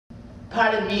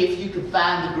Pardon me if you could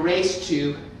find the grace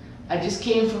to. I just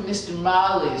came from Mr.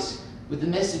 Marley's with a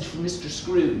message from Mr.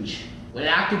 Scrooge. Well,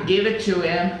 I could give it to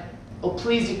him. Oh,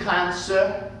 please, you kind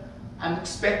sir. I'm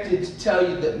expected to tell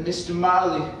you that Mr.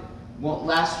 Marley won't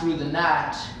last through the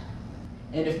night.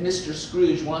 And if Mr.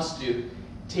 Scrooge wants to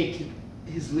take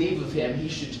his leave of him, he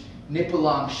should nip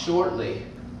along shortly.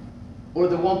 Or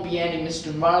there won't be any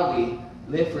Mr. Marley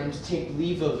left for him to take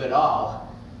leave of at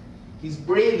all. He's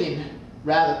breathing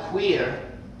rather queer,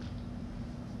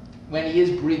 when he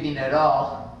is breathing at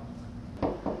all.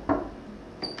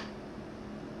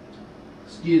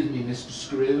 Excuse me, Mr.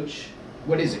 Scrooge.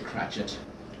 What is it, Cratchit?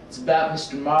 It's about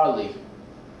Mr. Marley.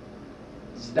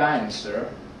 He's dying, sir.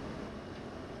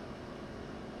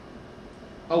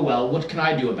 Oh well, what can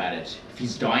I do about it? If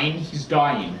he's dying, he's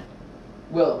dying.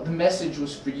 Well, the message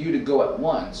was for you to go at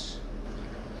once.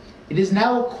 It is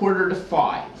now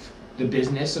 5:15. The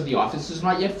business of the office is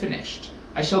not yet finished.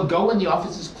 I shall go when the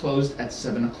office is closed at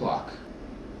 7 o'clock.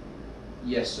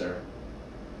 Yes, sir.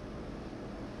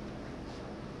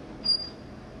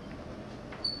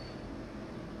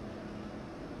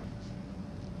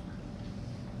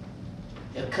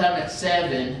 He'll come at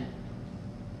 7.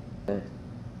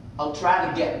 I'll try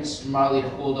to get Mr. Marley to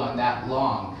hold on that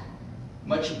long.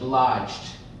 Much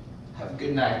obliged. Have a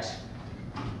good night.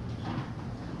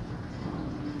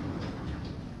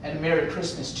 And a Merry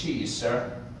Christmas to you,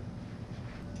 sir.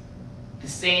 The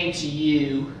same to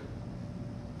you.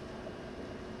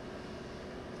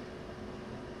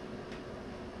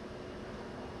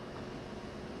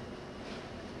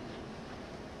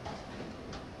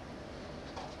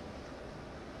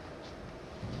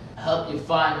 I hope you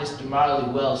find Mr.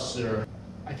 Marley well, sir.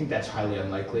 I think that's highly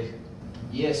unlikely.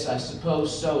 Yes, I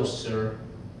suppose so, sir.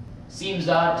 Seems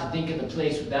odd to think of the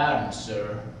place without him,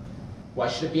 sir. Why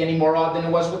should it be any more odd than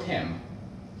it was with him?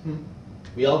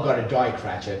 We all gotta die,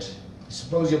 Cratchit. I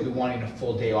suppose you'll be wanting a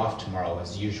full day off tomorrow,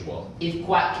 as usual. If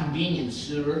quite convenient,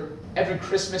 sir. Every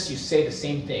Christmas you say the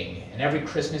same thing, and every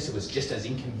Christmas it was just as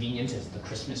inconvenient as the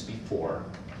Christmas before.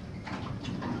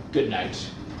 Good night.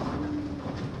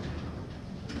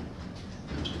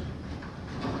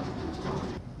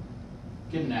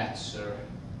 Good night, sir.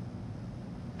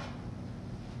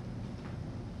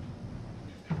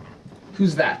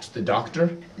 Who's that, the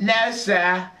doctor? No,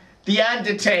 sir. The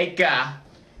undertaker.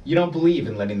 You don't believe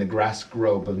in letting the grass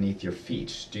grow beneath your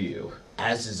feet, do you?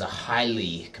 As is a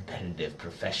highly competitive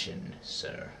profession,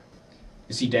 sir.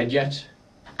 Is he dead yet?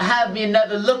 Have me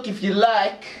another look if you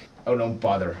like. Oh, don't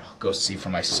bother. I'll go see for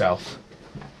myself.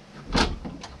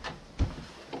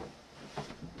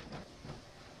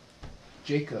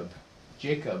 Jacob,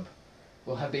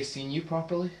 well, have they seen you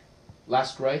properly?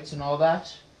 Last rites and all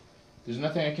that? There's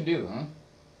nothing I can do, huh?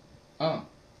 Oh.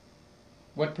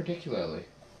 What particularly?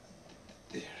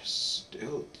 There's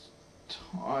still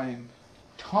time.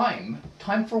 Time?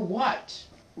 Time for what?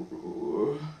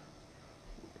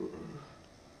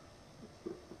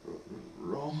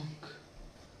 Wrong.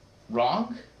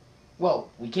 Wrong?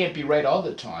 Well, we can't be right all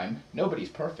the time. Nobody's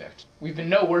perfect. We've been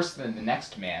no worse than the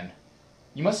next man.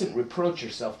 You mustn't reproach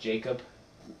yourself, Jacob.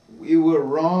 We were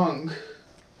wrong.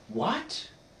 What?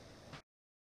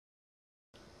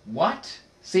 What?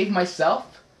 Save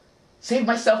myself? Save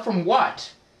myself from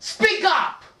what? Speak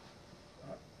up!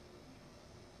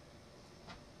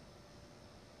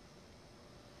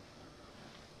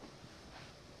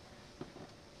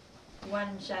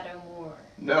 One shadow more.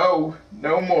 No,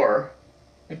 no more.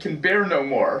 I can bear no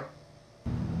more.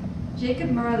 Jacob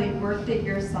Marley worked at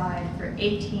your side for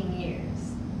 18 years.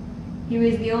 He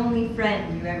was the only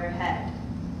friend you ever had.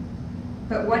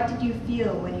 But what did you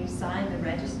feel when you signed the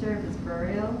register of his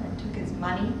burial and took his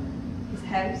money, his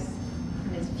house,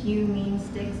 and his few mean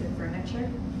sticks of furniture?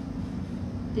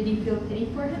 Did you feel pity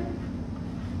for him?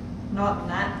 Not in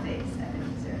that face,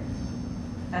 Ebenezer.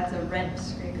 That's a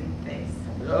rent-scraping face.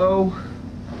 No.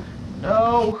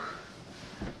 No.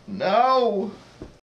 No.